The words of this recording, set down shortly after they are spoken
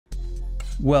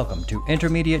Welcome to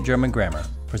Intermediate German Grammar,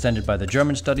 presented by the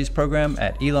German Studies program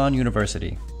at Elon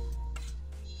University.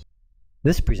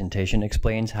 This presentation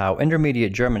explains how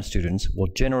intermediate German students will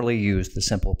generally use the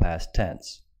simple past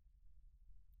tense.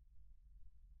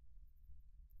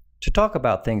 To talk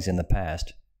about things in the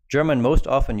past, German most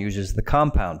often uses the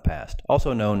compound past,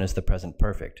 also known as the present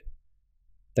perfect.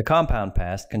 The compound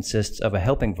past consists of a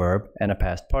helping verb and a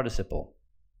past participle.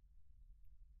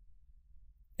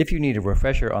 If you need a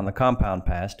refresher on the compound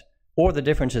past, or the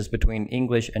differences between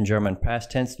English and German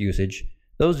past tense usage,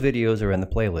 those videos are in the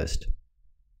playlist.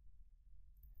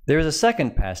 There is a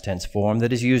second past tense form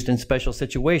that is used in special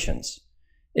situations.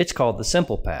 It's called the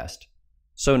simple past,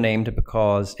 so named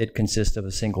because it consists of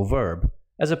a single verb,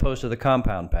 as opposed to the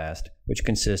compound past, which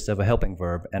consists of a helping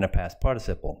verb and a past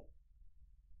participle.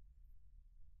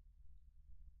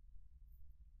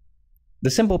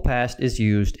 The simple past is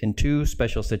used in two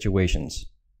special situations.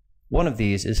 One of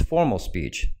these is formal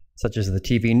speech, such as the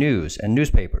TV news and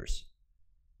newspapers.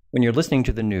 When you're listening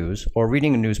to the news, or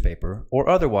reading a newspaper, or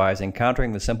otherwise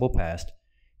encountering the simple past,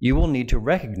 you will need to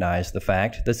recognize the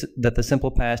fact that the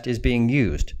simple past is being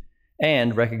used,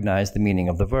 and recognize the meaning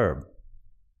of the verb.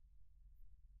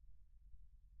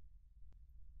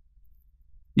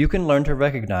 You can learn to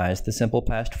recognize the simple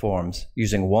past forms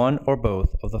using one or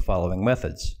both of the following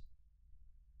methods.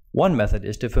 One method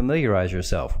is to familiarize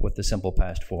yourself with the simple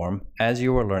past form as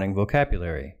you are learning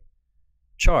vocabulary.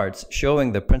 Charts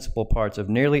showing the principal parts of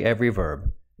nearly every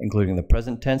verb, including the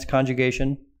present tense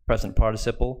conjugation, present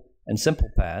participle, and simple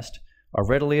past, are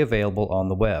readily available on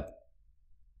the web.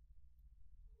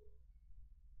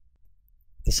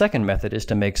 The second method is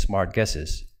to make smart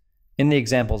guesses. In the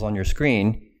examples on your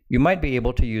screen, you might be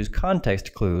able to use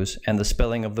context clues and the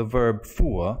spelling of the verb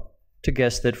fuhr to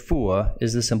guess that fuhr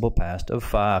is the simple past of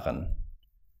fahren.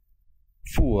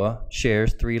 Fuhr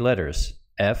shares three letters,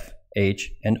 F,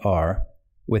 H, and R,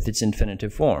 with its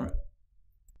infinitive form.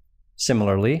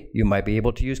 Similarly, you might be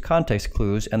able to use context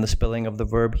clues and the spelling of the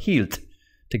verb hielt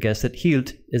to guess that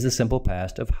hielt is the simple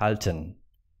past of halten.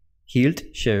 Hielt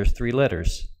shares three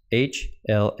letters, H,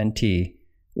 L, and T,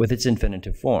 with its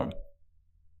infinitive form.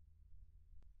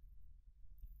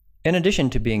 In addition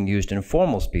to being used in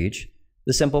formal speech,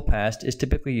 the simple past is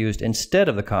typically used instead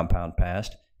of the compound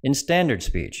past in standard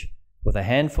speech, with a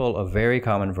handful of very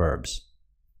common verbs.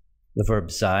 The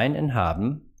verbs sein and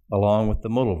haben, along with the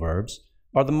modal verbs,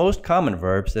 are the most common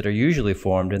verbs that are usually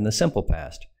formed in the simple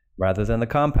past, rather than the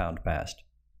compound past.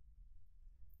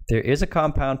 There is a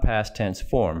compound past tense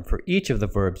form for each of the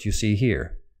verbs you see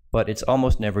here, but it's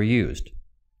almost never used.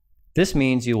 This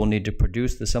means you will need to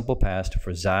produce the simple past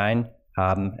for sein,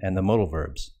 haben, and the modal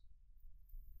verbs.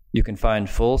 You can find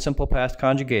full simple past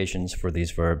conjugations for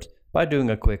these verbs by doing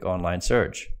a quick online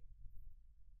search.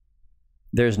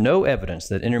 There's no evidence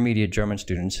that intermediate German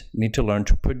students need to learn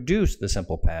to produce the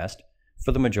simple past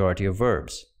for the majority of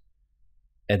verbs.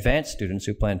 Advanced students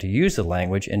who plan to use the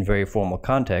language in very formal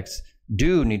contexts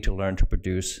do need to learn to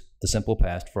produce the simple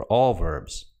past for all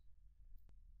verbs.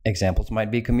 Examples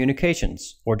might be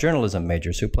communications or journalism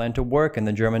majors who plan to work in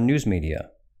the German news media,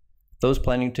 those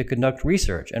planning to conduct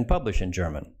research and publish in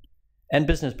German, and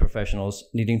business professionals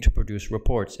needing to produce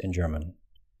reports in German.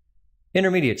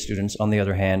 Intermediate students, on the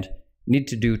other hand, need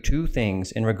to do two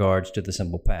things in regards to the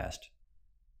simple past.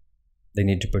 They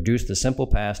need to produce the simple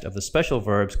past of the special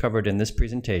verbs covered in this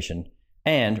presentation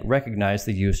and recognize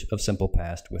the use of simple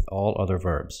past with all other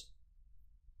verbs.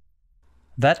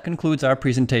 That concludes our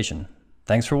presentation.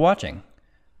 Thanks for watching.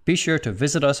 Be sure to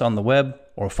visit us on the web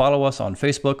or follow us on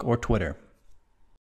Facebook or Twitter.